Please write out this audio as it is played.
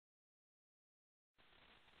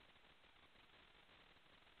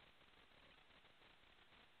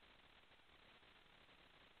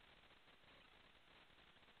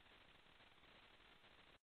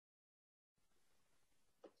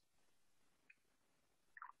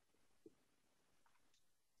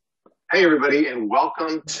Hey, everybody, and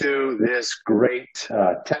welcome to this great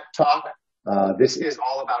tech talk. This is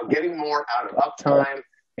all about getting more out of uptime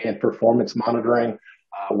and performance monitoring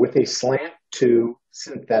with a slant to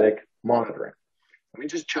synthetic monitoring. Let me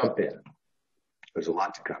just jump in. There's a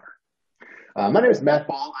lot to cover. My name is Matt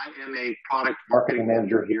Ball. I am a product marketing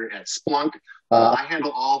manager here at Splunk. I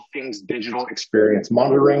handle all things digital experience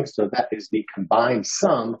monitoring, so that is the combined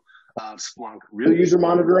sum of Splunk real user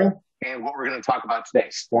monitoring and what we're going to talk about today,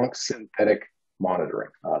 Splunk synthetic monitoring,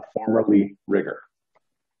 formerly Rigor.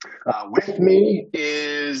 With me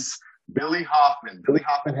is Billy Hoffman. Billy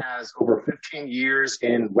Hoffman has over 15 years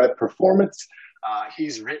in web performance.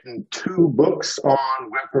 He's written 2 books on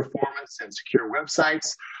web performance and secure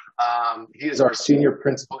websites. He is our senior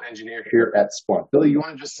principal engineer here at Splunk. Billy, you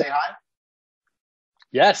want to just say hi?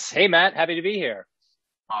 Yes. Hey, Matt. Happy to be here.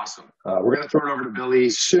 Awesome. We're going to throw it over to Billy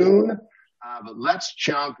soon, but let's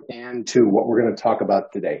jump into what we're going to talk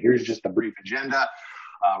about today. Here's just a brief agenda.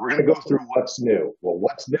 We're going to go through what's new. Well,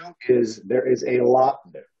 what's new is there is a lot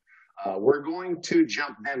new. We're going to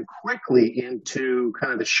jump then quickly into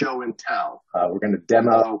kind of the show and tell. We're going to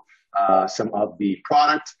demo some of the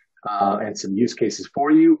product and some use cases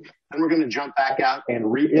for you. Then we're going to jump back out and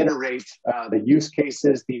reiterate the use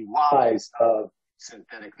cases, the whys of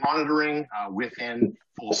synthetic monitoring within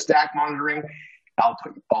full stack monitoring.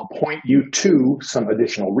 I'll point you to some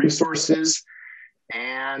additional resources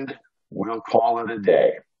and we'll call it a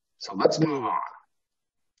day. So let's move on.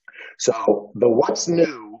 So the what's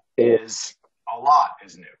new is a lot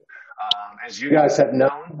is new. As you guys have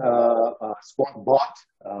known, Splunk bought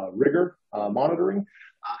Rigor monitoring,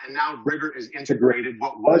 and now Rigor is integrated.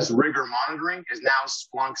 What was Rigor monitoring is now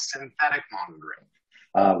Splunk synthetic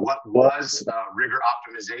monitoring. What was Rigor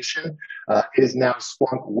optimization is now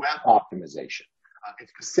Splunk web optimization.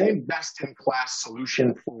 It's the same best-in-class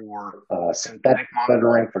solution for synthetic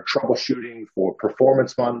monitoring, for troubleshooting, for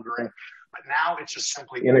performance monitoring, but now it's just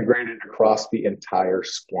simply integrated across the entire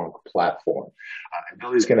Splunk platform. And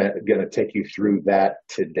Billy's going to take you through that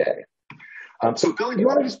today. So, Billy, do you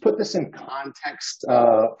want to just put this in context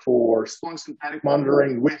for Splunk synthetic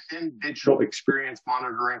monitoring within digital experience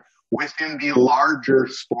monitoring within the larger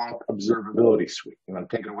Splunk observability suite? You want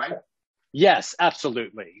to take it away? Yes,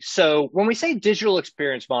 absolutely. So when we say digital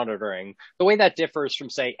experience monitoring, the way that differs from,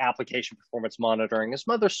 say, application performance monitoring and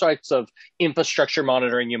some other sorts of infrastructure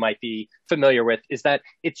monitoring you might be familiar with is that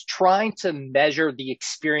it's trying to measure the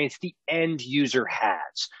experience the end user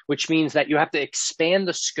has, which means that you have to expand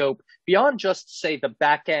the scope beyond just, say, the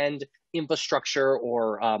back-end infrastructure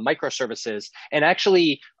or microservices and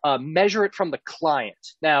actually measure it from the client.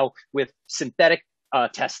 Now, with synthetic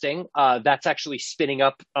testing, that's actually spinning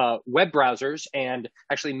up web browsers and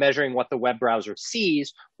actually measuring what the web browser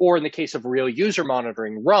sees. Or in the case of real user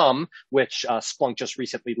monitoring, RUM, which Splunk just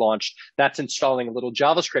recently launched, that's installing a little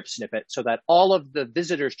JavaScript snippet so that all of the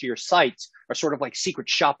visitors to your sites are sort of like secret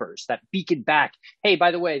shoppers that beacon back, hey, by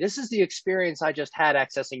the way, this is the experience I just had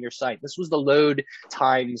accessing your site. This was the load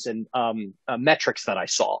times and metrics that I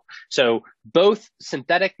saw. So both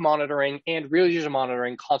synthetic monitoring and real user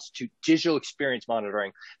monitoring constitute digital experience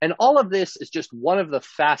monitoring. And all of this is just one of the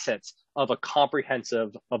facets of a comprehensive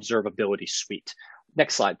observability suite.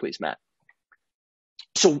 Next slide, please, Matt.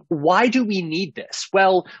 So why do we need this?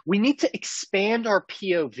 Well, we need to expand our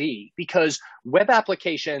POV because web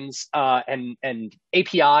applications and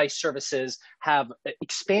API services have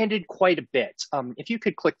expanded quite a bit. If you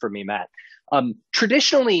could click for me, Matt.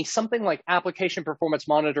 Traditionally, something like application performance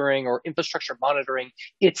monitoring or infrastructure monitoring,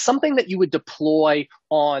 it's something that you would deploy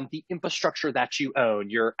on the infrastructure that you own,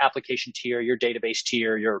 your application tier, your database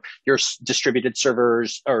tier, your distributed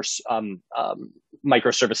servers or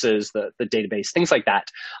microservices, the database, things like that.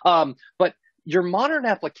 But your modern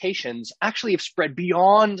applications actually have spread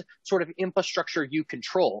beyond sort of infrastructure you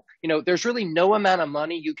control. You know, there's really no amount of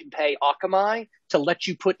money you can pay Akamai to let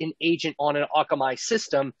you put an agent on an Akamai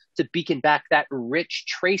system to beacon back that rich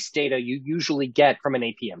trace data you usually get from an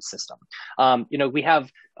APM system. We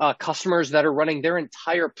have customers that are running their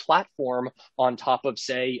entire platform on top of,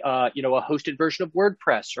 say, a hosted version of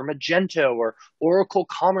WordPress or Magento or Oracle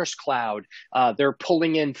Commerce Cloud. They're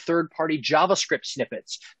pulling in third-party JavaScript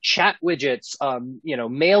snippets, chat widgets,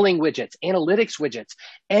 mailing widgets, analytics widgets.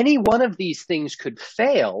 Any one of these things could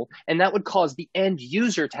fail, and that would cause the end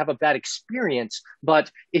user to have a bad experience.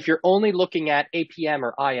 But if you're only looking at APM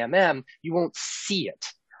or IMM, you won't see it.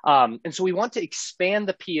 And so we want to expand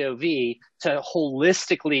the POV to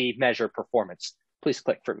holistically measure performance. Please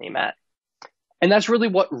click for me, Matt. And that's really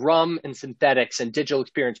what RUM and synthetics and digital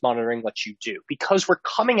experience monitoring lets you do. Because we're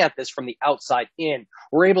coming at this from the outside in,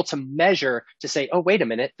 we're able to measure to say, oh, wait a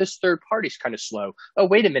minute, this third party's kind of slow. Oh,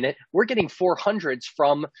 wait a minute, we're getting 400s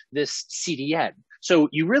from this CDN. So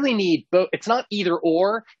you really need both. It's not either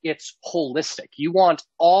or, it's holistic. You want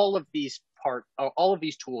all of these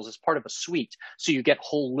tools as part of a suite, so you get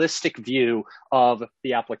holistic view of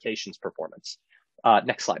the application's performance.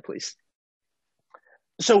 Next slide, please.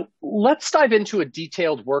 So let's dive into a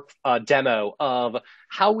detailed work demo of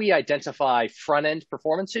how we identify front-end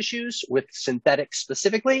performance issues with synthetics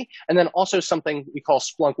specifically, and then also something we call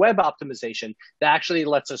Splunk Web Optimization that actually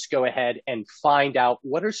lets us go ahead and find out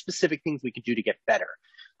what are specific things we could do to get better.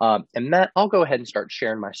 And Matt, I'll go ahead and start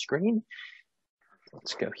sharing my screen.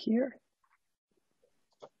 Let's go here.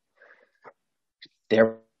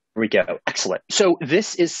 There we go. Excellent. So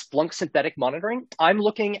this is Splunk Synthetic Monitoring. I'm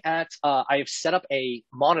looking at, I have set up a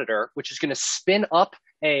monitor, which is going to spin up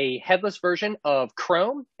a headless version of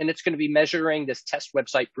Chrome, and it's going to be measuring this test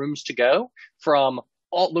website Rooms to Go from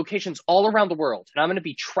all locations all around the world. And I'm going to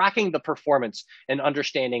be tracking the performance and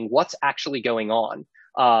understanding what's actually going on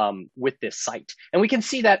with this site. And we can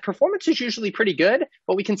see that performance is usually pretty good,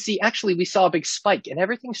 but we can see actually we saw a big spike and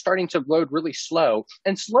everything's starting to load really slow,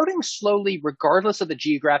 and it's loading slowly regardless of the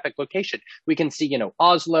geographic location. We can see,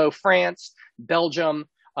 Oslo, France, Belgium,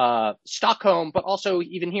 Stockholm, but also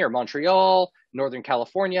even here, Montreal, Northern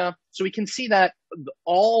California. So we can see that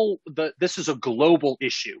this is a global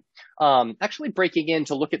issue. Actually breaking in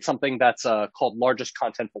to look at something that's called largest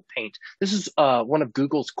contentful paint. This is one of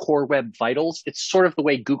Google's core web vitals. It's sort of the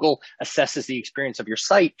way Google assesses the experience of your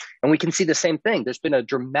site. And we can see the same thing. There's been a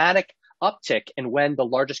dramatic uptick in when the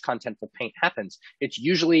largest contentful paint happens. It's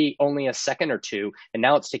usually only a second or two, and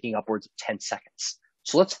now it's taking upwards of 10 seconds.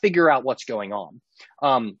 So let's figure out what's going on.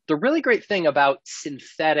 The really great thing about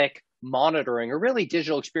synthetic monitoring, or really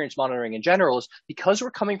digital experience monitoring in general, is because we're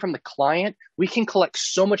coming from the client, we can collect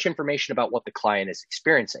so much information about what the client is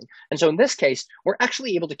experiencing. And so in this case, we're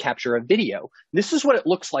actually able to capture a video. This is what it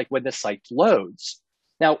looks like when the site loads.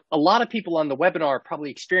 Now, a lot of people on the webinar probably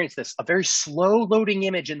experience this, a very slow loading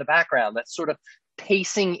image in the background that's sort of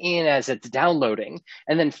pacing in as it's downloading.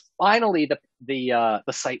 And then finally the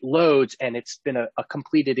site loads and it's been a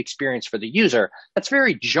completed experience for the user. That's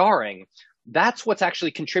very jarring. That's what's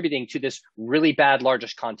actually contributing to this really bad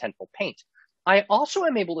largest contentful paint. I also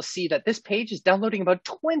am able to see that this page is downloading about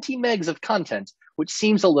 20 megs of content, which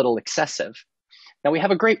seems a little excessive. Now we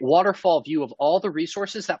have a great waterfall view of all the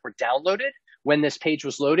resources that were downloaded when this page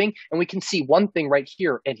was loading. And we can see one thing right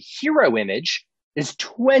here, a hero image is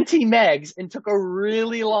 20 megs and took a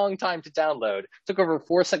really long time to download. It took over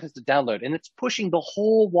 4 seconds to download, and it's pushing the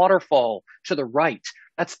whole waterfall to the right.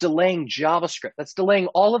 That's delaying JavaScript. That's delaying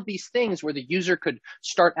all of these things where the user could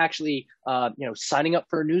start actually, signing up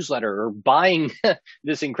for a newsletter or buying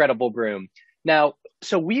this incredible broom. Now,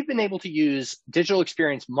 so we've been able to use digital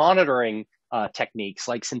experience monitoring techniques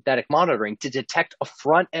like synthetic monitoring to detect a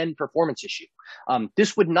front-end performance issue.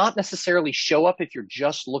 This would not necessarily show up if you're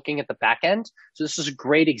just looking at the back end. So this is a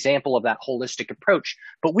great example of that holistic approach.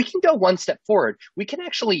 But we can go one step forward. We can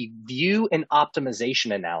actually view an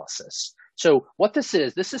optimization analysis. So what this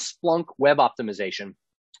is Splunk Web Optimization.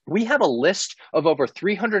 We have a list of over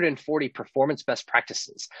 340 performance best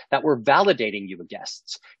practices that we're validating you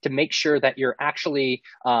guests to make sure that you're actually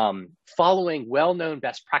following well-known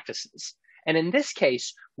best practices. And in this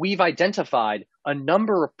case, we've identified a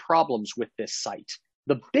number of problems with this site.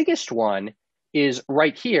 The biggest one is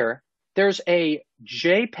right here. There's a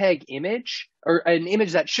JPEG image, or an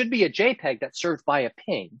image that should be a JPEG that's served by a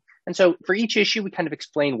ping. And so for each issue, we kind of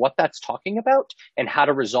explain what that's talking about and how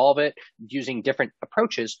to resolve it using different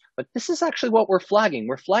approaches. But this is actually what we're flagging.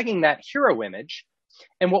 We're flagging that hero image.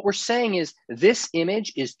 And what we're saying is this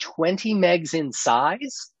image is 20 megs in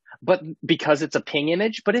size, but because it's a ping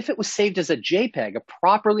image. But if it was saved as a JPEG, a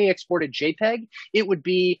properly exported JPEG, it would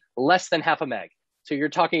be less than half a meg. So you're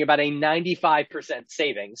talking about a 95%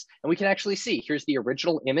 savings. And we can actually see, here's the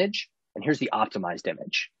original image, and here's the optimized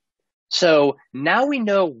image. So now we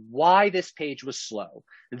know why this page was slow.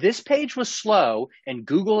 This page was slow, and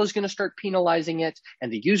Google is going to start penalizing it,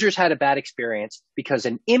 and the users had a bad experience because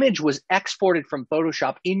an image was exported from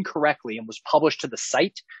Photoshop incorrectly and was published to the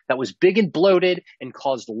site that was big and bloated and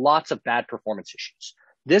caused lots of bad performance issues.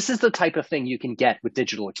 This is the type of thing you can get with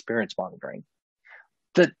digital experience monitoring.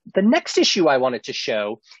 The next issue I wanted to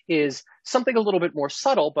show is something a little bit more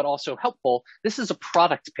subtle, but also helpful. This is a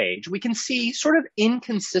product page. We can see sort of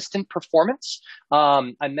inconsistent performance.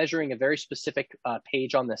 I'm measuring a very specific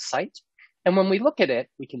page on this site. And when we look at it,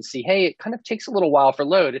 we can see, hey, it kind of takes a little while for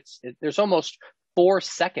load. There's almost 4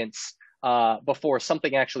 seconds before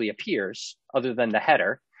something actually appears other than the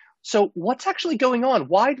header. So what's actually going on?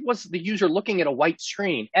 Why was the user looking at a white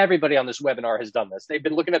screen? Everybody on this webinar has done this. They've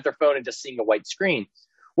been looking at their phone and just seeing a white screen.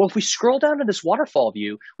 Well, if we scroll down to this waterfall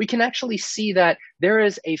view, we can actually see that there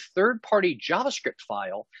is a third-party JavaScript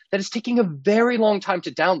file that is taking a very long time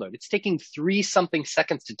to download. It's taking 3-something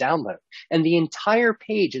seconds to download. And the entire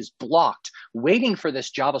page is blocked, waiting for this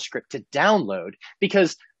JavaScript to download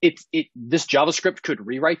because this JavaScript could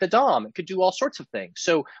rewrite the DOM. It could do all sorts of things.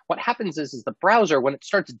 So what happens is the browser, when it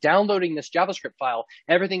starts downloading this JavaScript file,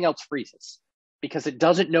 everything else freezes, because it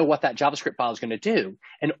doesn't know what that JavaScript file is going to do.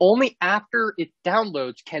 And only after it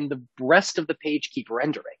downloads can the rest of the page keep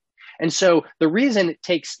rendering. And so the reason it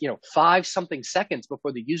takes 5-something seconds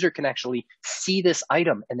before the user can actually see this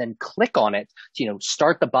item and then click on it to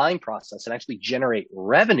start the buying process and actually generate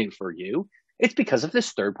revenue for you, it's because of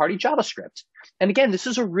this third-party JavaScript. And again, this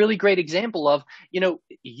is a really great example of,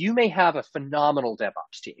 you may have a phenomenal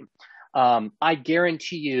DevOps team. I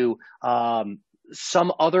guarantee you,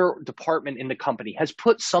 some other department in the company has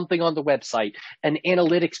put something on the website, an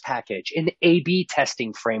analytics package, an A/B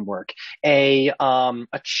testing framework, a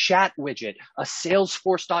chat widget, a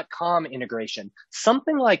Salesforce.com integration,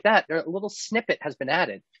 something like that. A little snippet has been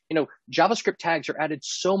added. JavaScript tags are added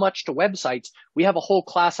so much to websites. We have a whole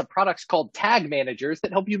class of products called tag managers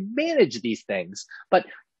that help you manage these things. But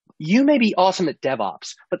you may be awesome at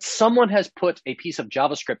DevOps, but someone has put a piece of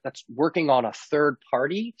JavaScript that's working on a third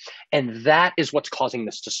party, and that is what's causing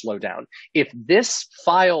this to slow down. If this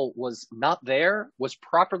file was not there, was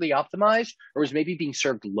properly optimized, or was maybe being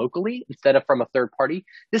served locally instead of from a third party,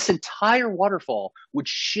 this entire waterfall would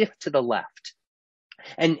shift to the left.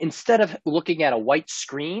 And instead of looking at a white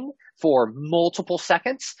screen for multiple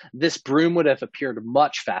seconds, this broom would have appeared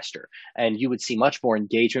much faster, and you would see much more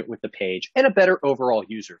engagement with the page and a better overall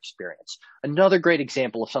user experience. Another great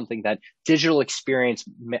example of something that digital experience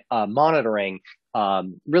monitoring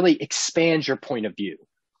really expands your point of view.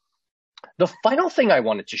 The final thing I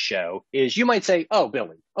wanted to show is, you might say, oh,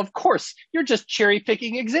 Billy, of course, you're just cherry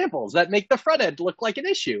picking examples that make the front end look like an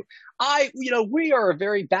issue. We are a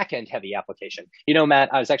very back end heavy application.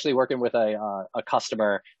 Matt, I was actually working with a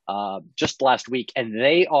customer just last week, and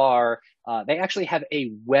they actually have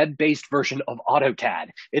a web-based version of AutoCAD.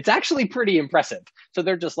 It's actually pretty impressive. So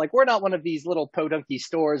they're just like, we're not one of these little podunky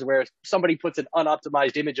stores where somebody puts an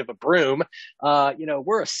unoptimized image of a broom.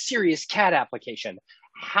 We're a serious CAD application.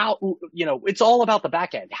 How, it's all about the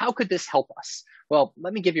back end. How could this help us? Well,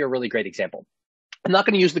 let me give you a really great example. I'm not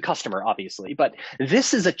going to use the customer, obviously, but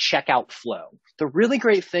this is a checkout flow. The really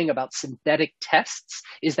great thing about synthetic tests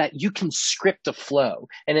is that you can script a flow.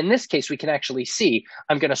 And in this case, we can actually see,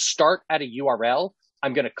 I'm going to start at a URL.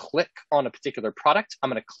 I'm going to click on a particular product. I'm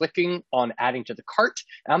going to clicking on adding to the cart,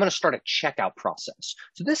 and I'm going to start a checkout process.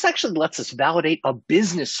 So this actually lets us validate a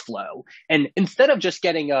business flow. And instead of just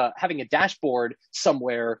having a dashboard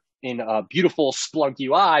somewhere in a beautiful Splunk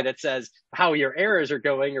UI that says how your errors are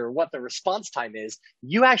going or what the response time is,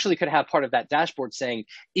 you actually could have part of that dashboard saying,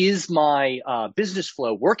 is my business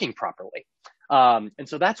flow working properly? And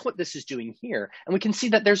so that's what this is doing here. And we can see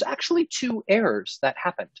that there's actually 2 errors that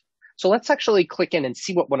happened. So let's actually click in and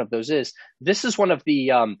see what one of those is. This is one of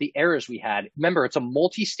the errors we had. Remember, it's a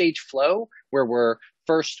multi-stage flow where we're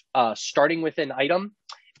first starting with an item,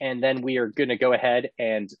 and then we are going to go ahead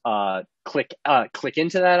and click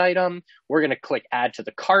into that item. We're going to click add to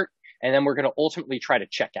the cart, and then we're going to ultimately try to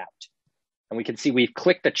check out. And we can see we've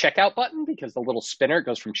clicked the checkout button because the little spinner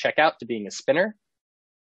goes from checkout to being a spinner.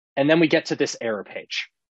 And then we get to this error page.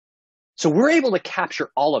 So we're able to capture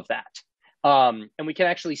all of that. And we can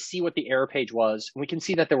actually see what the error page was. And we can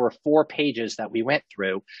see that there were 4 pages that we went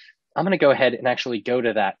through. I'm going to go ahead and actually go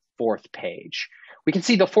to that 4th page. We can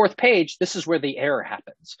see the 4th page. This is where the error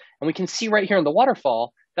happens. And we can see right here in the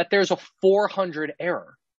waterfall that there's a 400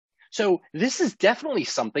 error. So this is definitely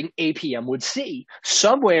something APM would see.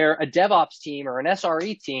 Somewhere a DevOps team or an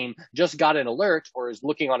SRE team just got an alert or is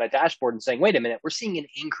looking on a dashboard and saying, wait a minute, we're seeing an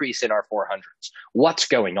increase in our 400s. What's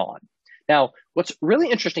going on? Now, what's really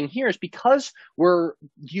interesting here is because we're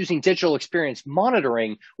using digital experience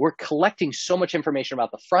monitoring, we're collecting so much information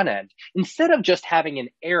about the front end. Instead of just having an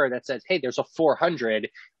error that says, hey, there's a 400,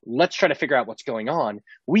 let's try to figure out what's going on,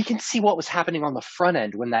 we can see what was happening on the front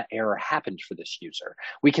end when that error happened for this user.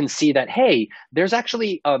 We can see that, hey, there's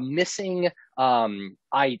actually a missing,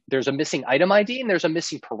 there's a missing item ID and there's a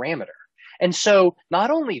missing parameter. And so not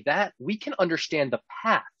only that, we can understand the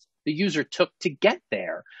path the user took to get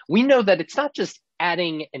there. We know that it's not just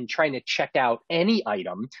adding and trying to check out any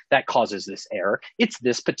item that causes this error. It's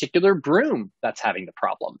this particular broom that's having the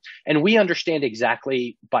problem. And we understand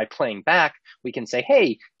exactly by playing back, we can say,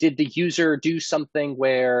 hey, did the user do something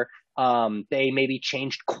where they maybe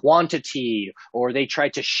changed quantity or they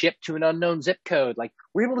tried to ship to an unknown zip code? Like,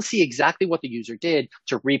 we're able to see exactly what the user did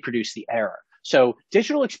to reproduce the error. So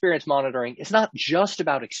digital experience monitoring is not just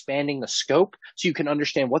about expanding the scope so you can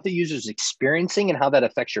understand what the user is experiencing and how that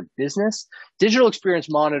affects your business. Digital experience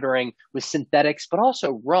monitoring with synthetics, but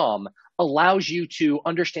also RUM, allows you to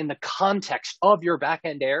understand the context of your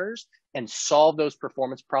backend errors and solve those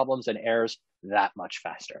performance problems and errors that much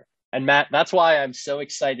faster. And Matt, that's why I'm so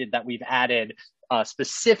excited that we've added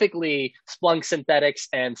specifically Splunk Synthetics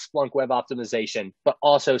and Splunk Web Optimization, but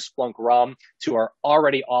also Splunk RUM to our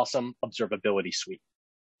already awesome observability suite.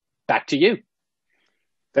 Back to you.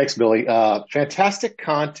 Thanks, Billy. Fantastic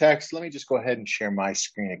context. Let me just go ahead and share my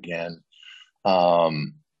screen again.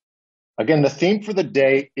 Again, the theme for the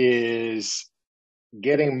day is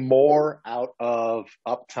getting more out of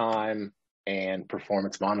uptime and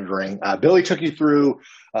performance monitoring. Billy took you through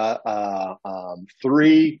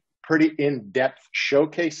 3 pretty in-depth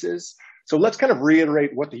showcases. So let's kind of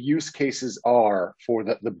reiterate what the use cases are for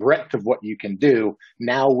the breadth of what you can do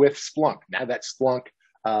now with Splunk, now that Splunk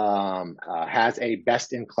has a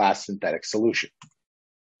best-in-class synthetic solution.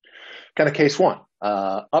 Kind of case 1,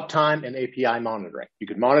 uptime and API monitoring. You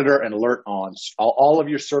can monitor and alert on all of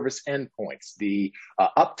your service endpoints, the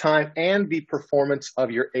uptime and the performance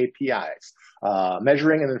of your APIs,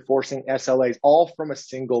 measuring and enforcing SLAs, all from a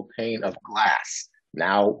single pane of glass,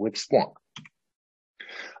 now with Splunk.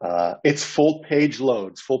 It's full page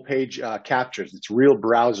loads, full page captures. It's real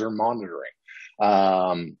browser monitoring.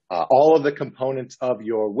 All of the components of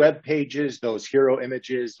your web pages, those hero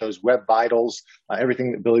images, those web vitals,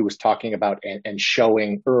 everything that Billy was talking about and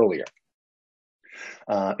showing earlier.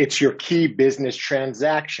 It's your key business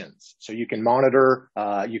transactions. So you can monitor,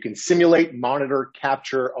 you can simulate, monitor,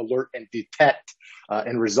 capture, alert, and detect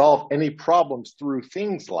and resolve any problems through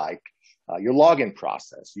things like your login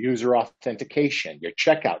process, user authentication, your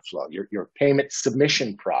checkout flow, your payment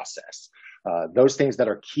submission process, those things that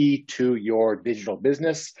are key to your digital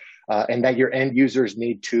business and that your end users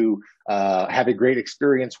need to have a great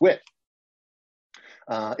experience with.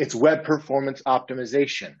 It's web performance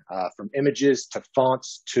optimization, from images to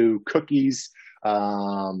fonts to cookies.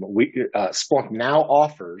 Splunk now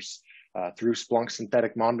offers, through Splunk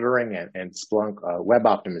Synthetic Monitoring and Splunk Web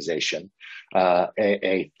Optimization,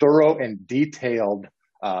 a thorough and detailed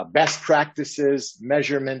best practices,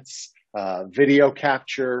 measurements, video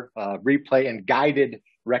capture, replay, and guided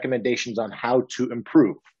recommendations on how to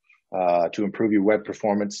improve your web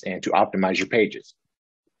performance and to optimize your pages.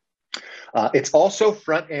 It's also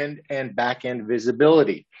front-end and back-end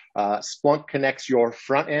visibility. Splunk connects your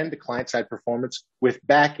front-end, client-side performance, with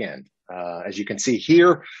back-end. As you can see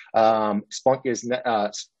here, Splunk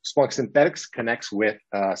Synthetics connects with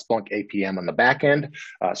Splunk APM on the back end,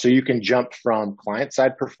 so you can jump from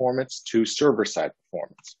client-side performance to server-side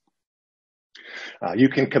performance. You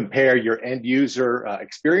can compare your end-user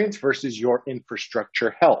experience versus your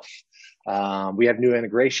infrastructure health. We have new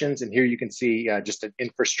integrations, and here you can see just an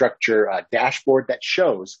infrastructure dashboard that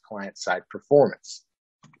shows client-side performance.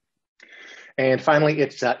 And finally,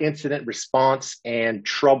 it's incident response and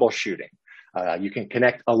troubleshooting. You can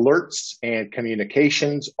connect alerts and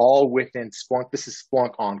communications all within Splunk. This is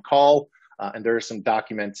Splunk on call, and there are some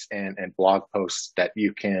documents and blog posts that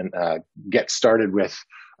you can get started with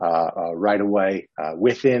right away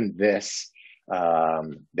within this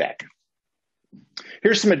deck.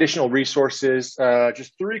 Here's some additional resources,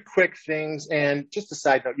 just 3 quick things. And just a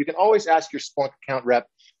side note, you can always ask your Splunk account rep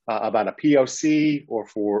about a POC or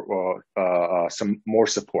for some more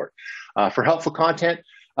support. For helpful content,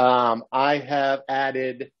 I have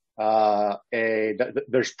added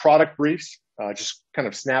there's product briefs, just kind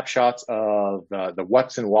of snapshots of the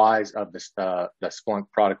what's and whys of the Splunk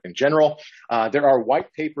product in general. There are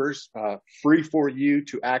white papers free for you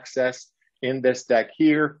to access in this deck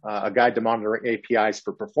here, a guide to monitoring APIs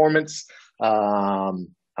for performance,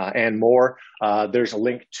 and more. There's a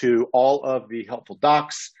link to all of the helpful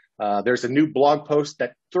docs. There's a new blog post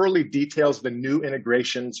that thoroughly details the new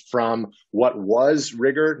integrations from what was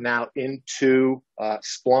Rigor now into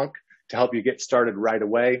Splunk to help you get started right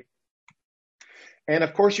away. And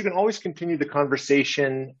of course, you can always continue the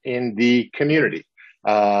conversation in the community.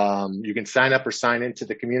 You can sign up or sign into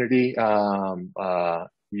the community.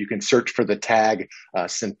 You can search for the tag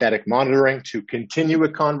synthetic monitoring to continue a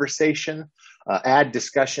conversation. add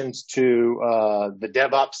discussions to the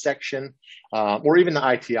DevOps section, or even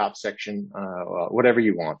the IT Ops section, whatever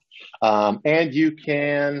you want. And you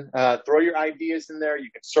can throw your ideas in there.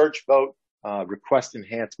 You can search, vote, request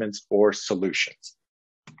enhancements or solutions.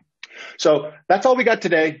 So that's all we got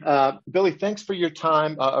today. Billy, thanks for your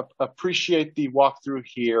time. Appreciate the walkthrough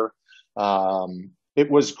here. It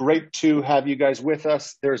was great to have you guys with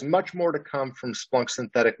us. There's much more to come from Splunk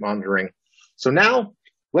Synthetic Monitoring. So now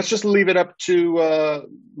let's just leave it up to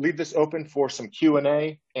leave this open for some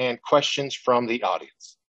Q&A and questions from the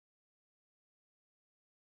audience.